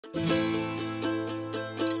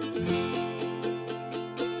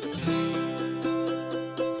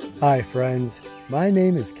Hi friends, my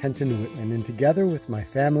name is Kenton Whitman, and together with my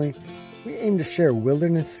family, we aim to share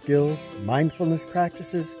wilderness skills, mindfulness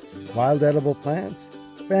practices, wild edible plants,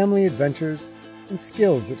 family adventures, and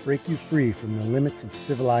skills that break you free from the limits of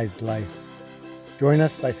civilized life. Join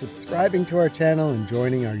us by subscribing to our channel and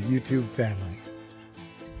joining our YouTube family.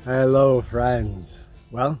 Hello friends.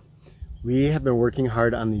 Well, we have been working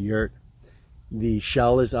hard on the yurt. The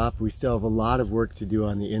shell is up. We still have a lot of work to do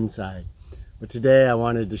on the inside. But today I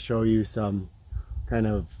wanted to show you some kind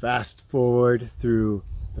of fast forward through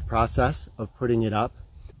the process of putting it up.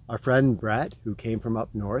 Our friend Brett, who came from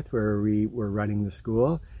up north where we were running the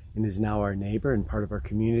school and is now our neighbor and part of our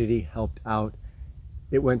community, helped out.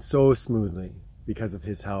 It went so smoothly because of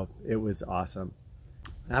his help. It was awesome.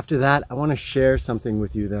 After that, I want to share something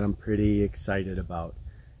with you that I'm pretty excited about,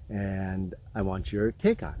 and I want your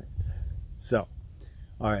take on it. So,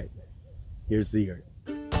 all right, here's the yurt.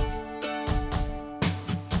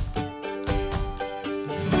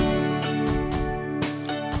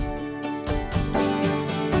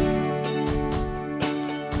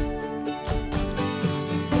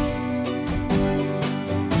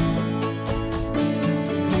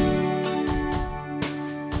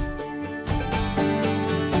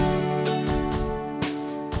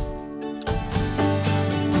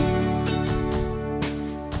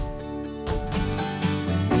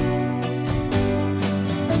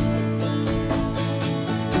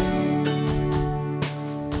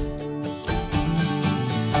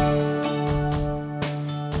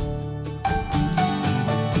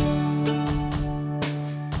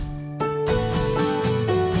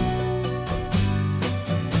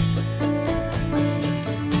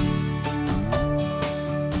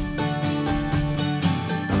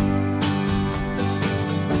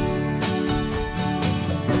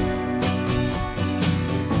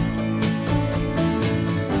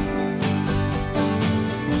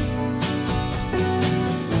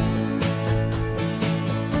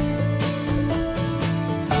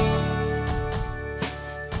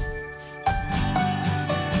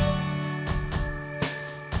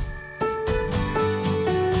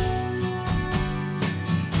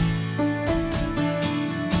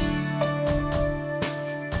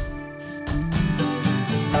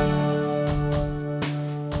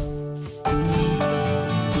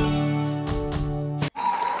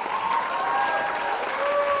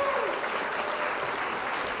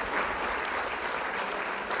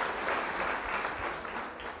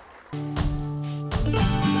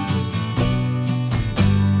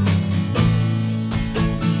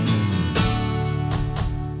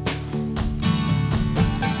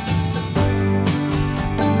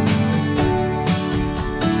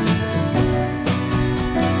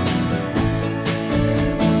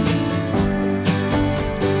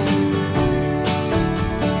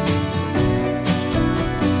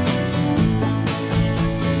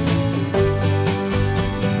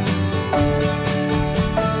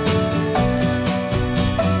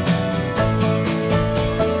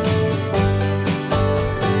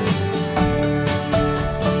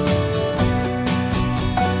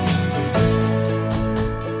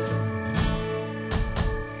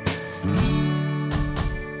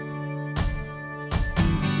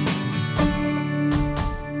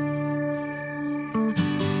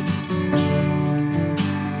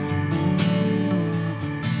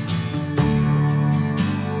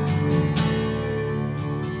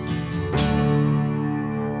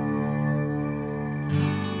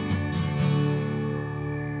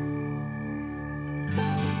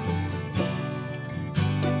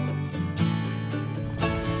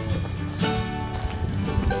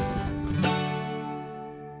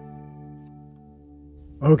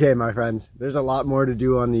 Okay, my friends, there's a lot more to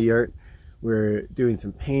do on the yurt. We're doing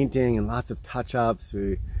some painting and lots of touch-ups.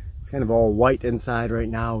 It's kind of all white inside right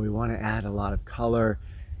now. We want to add a lot of color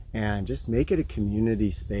and just make it a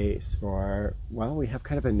community space for, well, we have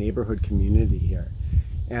kind of a neighborhood community here,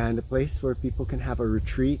 and a place where people can have a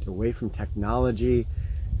retreat away from technology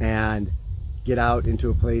and get out into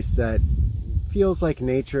a place that feels like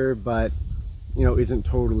nature but, you know, isn't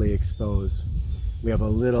totally exposed. We have a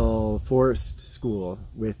little forest school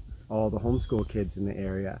with all the homeschool kids in the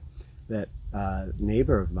area that a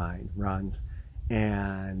neighbor of mine runs,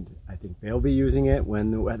 and I think they'll be using it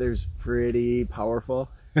when the weather's pretty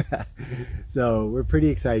powerful. So we're pretty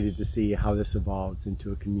excited to see how this evolves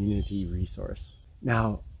into a community resource.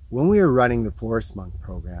 Now, when we were running the Forest Monk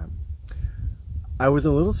program, I was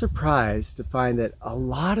a little surprised to find that a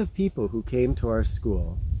lot of people who came to our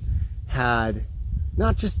school had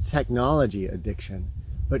not just technology addiction,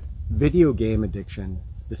 but video game addiction,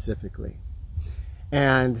 specifically.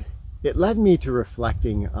 And it led me to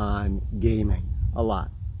reflecting on gaming a lot.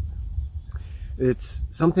 It's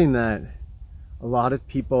something that a lot of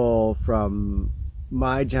people from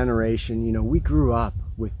my generation, you know, we grew up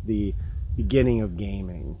with the beginning of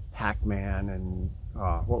gaming, Pac-Man and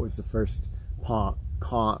what was the first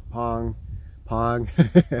Pong?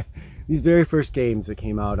 These very first games that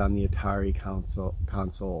came out on the Atari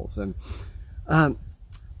consoles. And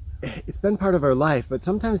it's been part of our life, but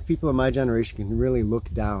sometimes people in my generation can really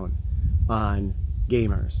look down on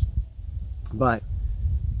gamers. But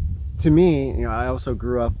to me, you know, I also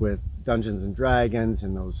grew up with Dungeons and Dragons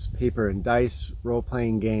and those paper and dice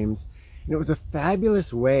role-playing games. And it was a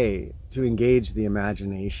fabulous way to engage the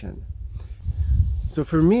imagination. So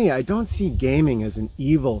for me, I don't see gaming as an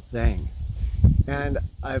evil thing. And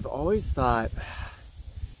I've always thought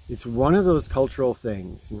it's one of those cultural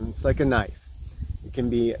things. You know, it's like a knife. It can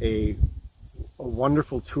be a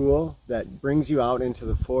wonderful tool that brings you out into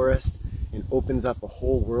the forest and opens up a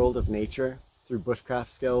whole world of nature through bushcraft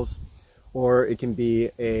skills, or it can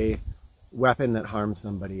be a weapon that harms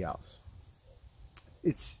somebody else.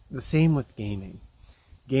 It's the same with gaming.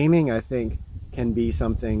 Gaming, I think, can be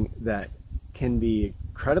something that can be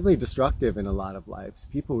incredibly destructive in a lot of lives.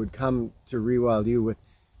 People would come to ReWild U with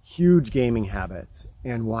huge gaming habits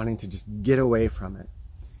and wanting to just get away from it.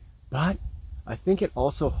 But I think it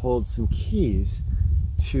also holds some keys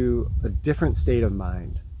to a different state of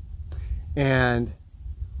mind. And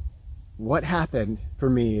what happened for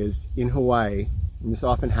me is in Hawaii, and this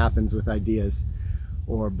often happens with ideas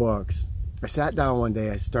or books, I sat down one day,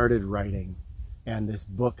 I started writing, and this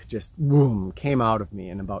book just, boom, came out of me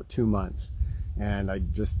in about 2 months. And I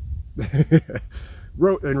just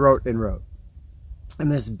wrote and wrote and wrote.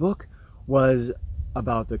 And this book was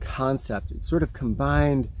about the concept. It sort of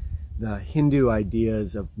combined the Hindu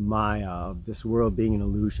ideas of Maya, of this world being an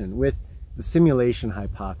illusion, with the simulation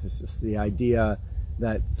hypothesis, the idea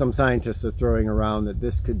that some scientists are throwing around that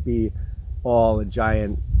this could be all a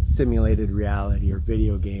giant simulated reality or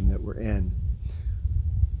video game that we're in,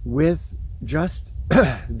 with just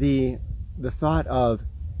the thought of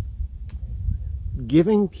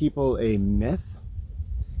giving people a myth,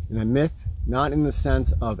 and a myth not in the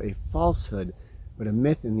sense of a falsehood, but a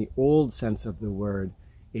myth in the old sense of the word,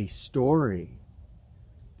 a story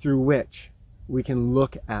through which we can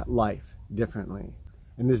look at life differently.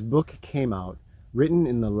 And this book came out written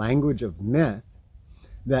in the language of myth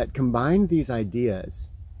that combined these ideas,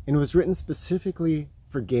 and it was written specifically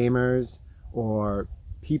for gamers or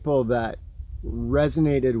people that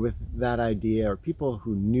resonated with that idea or people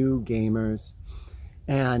who knew gamers.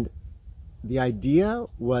 And the idea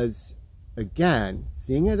was, again,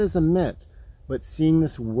 seeing it as a myth, but seeing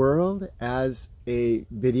this world as a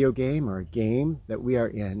video game or a game that we are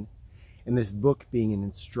in, and this book being an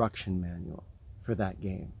instruction manual for that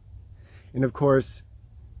game. And of course,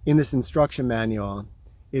 in this instruction manual,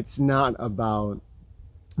 it's not about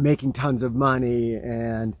making tons of money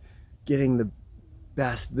and getting the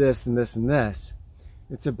best this and this and this.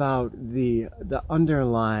 It's about the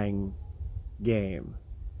underlying game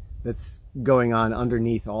that's going on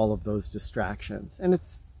underneath all of those distractions. And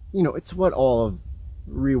it's, you know, it's what all of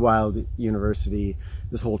ReWild University,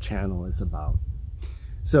 this whole channel, is about.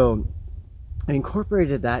 So I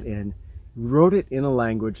incorporated that in, wrote it in a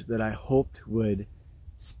language that I hoped would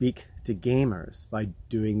speak to gamers by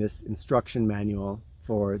doing this instruction manual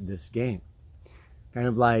for this game. Kind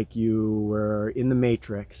of like you were in the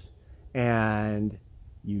Matrix and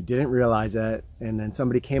you didn't realize it, and then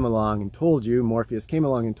somebody came along and told you, Morpheus came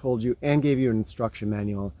along and told you and gave you an instruction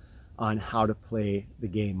manual on how to play the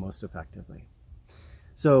game most effectively.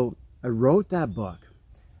 So I wrote that book,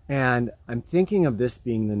 and I'm thinking of this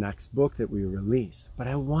being the next book that we release, but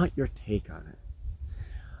I want your take on it.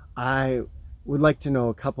 I would like to know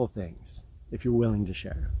a couple things, if you're willing to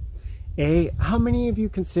share. A, how many of you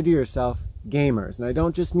consider yourself gamers? And I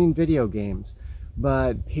don't just mean video games,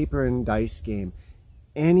 but paper and dice game.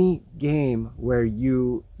 Any game where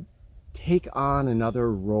you take on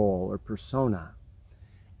another role or persona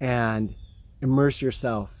and immerse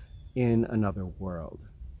yourself in another world.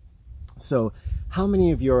 So how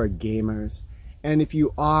many of you are gamers? And if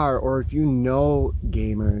you are, or if you know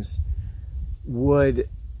gamers, would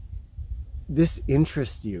this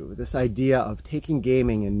interest you, this idea of taking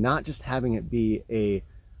gaming and not just having it be a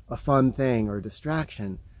fun thing or a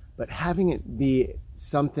distraction, but having it be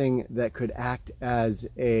something that could act as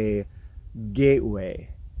a gateway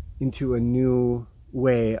into a new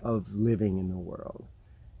way of living in the world?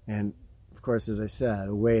 And of course, as I said,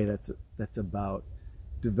 a way that's about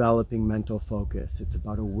developing mental focus. It's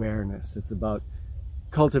about awareness. It's about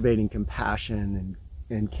cultivating compassion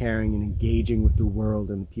and caring and engaging with the world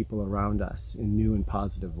and the people around us in new and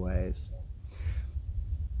positive ways.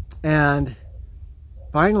 And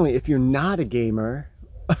finally, if you're not a gamer,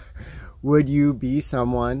 would you be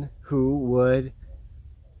someone who would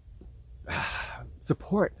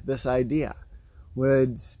support this idea,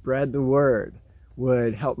 would spread the word,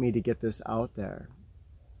 would help me to get this out there?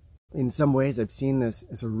 In some ways, I've seen this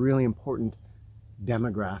as a really important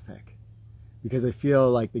demographic, because I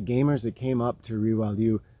feel like the gamers that came up to ReWild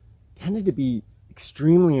U tended to be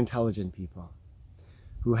extremely intelligent people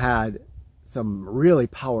who had some really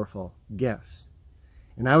powerful gifts.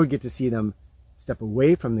 And I would get to see them step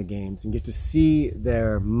away from the games and get to see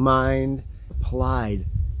their mind applied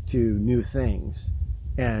to new things,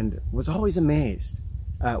 and was always amazed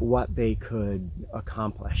at what they could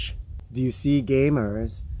accomplish. Do you see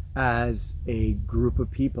gamers as a group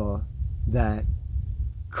of people that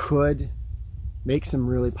could make some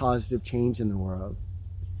really positive change in the world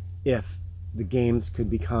if the games could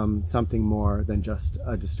become something more than just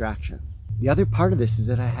a distraction? The other part of this is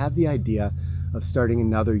that I have the idea of starting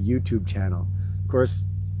another YouTube channel. Of course,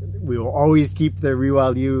 we will always keep the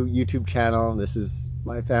ReWild U YouTube channel. This is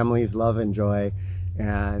my family's love and joy,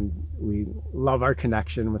 and we love our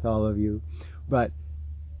connection with all of you. But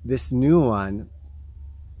this new one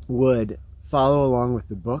would follow along with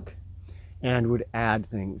the book and would add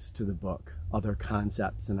things to the book, other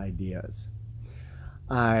concepts and ideas.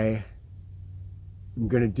 I am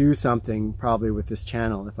going to do something probably with this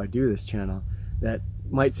channel, if I do this channel, that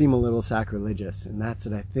might seem a little sacrilegious, and that's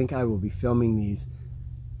that I think I will be filming these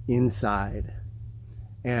inside.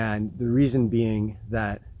 And the reason being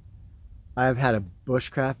that I've had a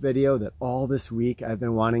bushcraft video that all this week I've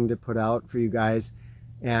been wanting to put out for you guys,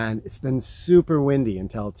 and it's been super windy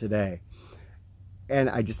until today. And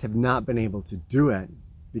I just have not been able to do it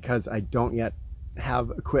because I don't yet have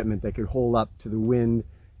equipment that could hold up to the wind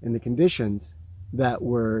and the conditions that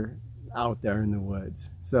were out there in the woods.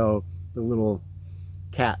 So the little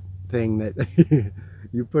cat thing that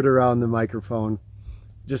you put around the microphone,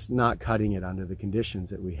 just not cutting it under the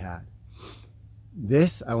conditions that we had.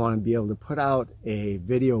 This, I want to be able to put out a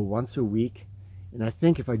video once a week, and I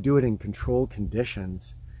think if I do it in controlled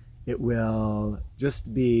conditions, it will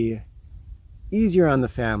just be easier on the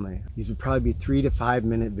family. These would probably be 3 to 5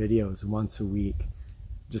 minute videos once a week,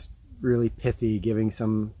 just really pithy, giving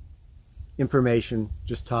some information,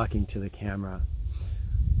 just talking to the camera.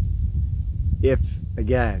 If,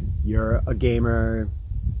 again, you're a gamer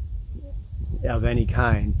of any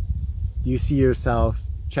kind, do you see yourself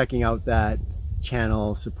checking out that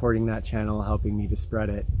channel, supporting that channel, helping me to spread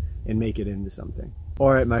it and make it into something?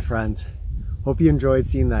 All right, my friends, hope you enjoyed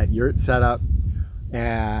seeing that yurt setup,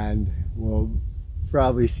 and you'll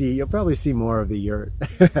probably see more of the yurt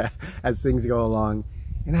as things go along.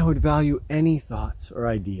 And I would value any thoughts or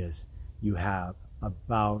ideas you have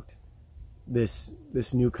about this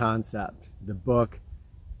new concept, the book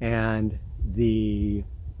and the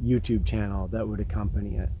YouTube channel that would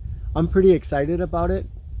accompany it. I'm pretty excited about it,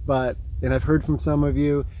 and I've heard from some of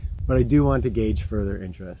you, but I do want to gauge further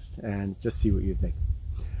interest and just see what you think.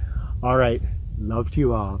 All right, love to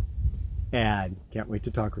you all, and can't wait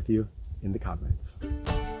to talk with you in the comments.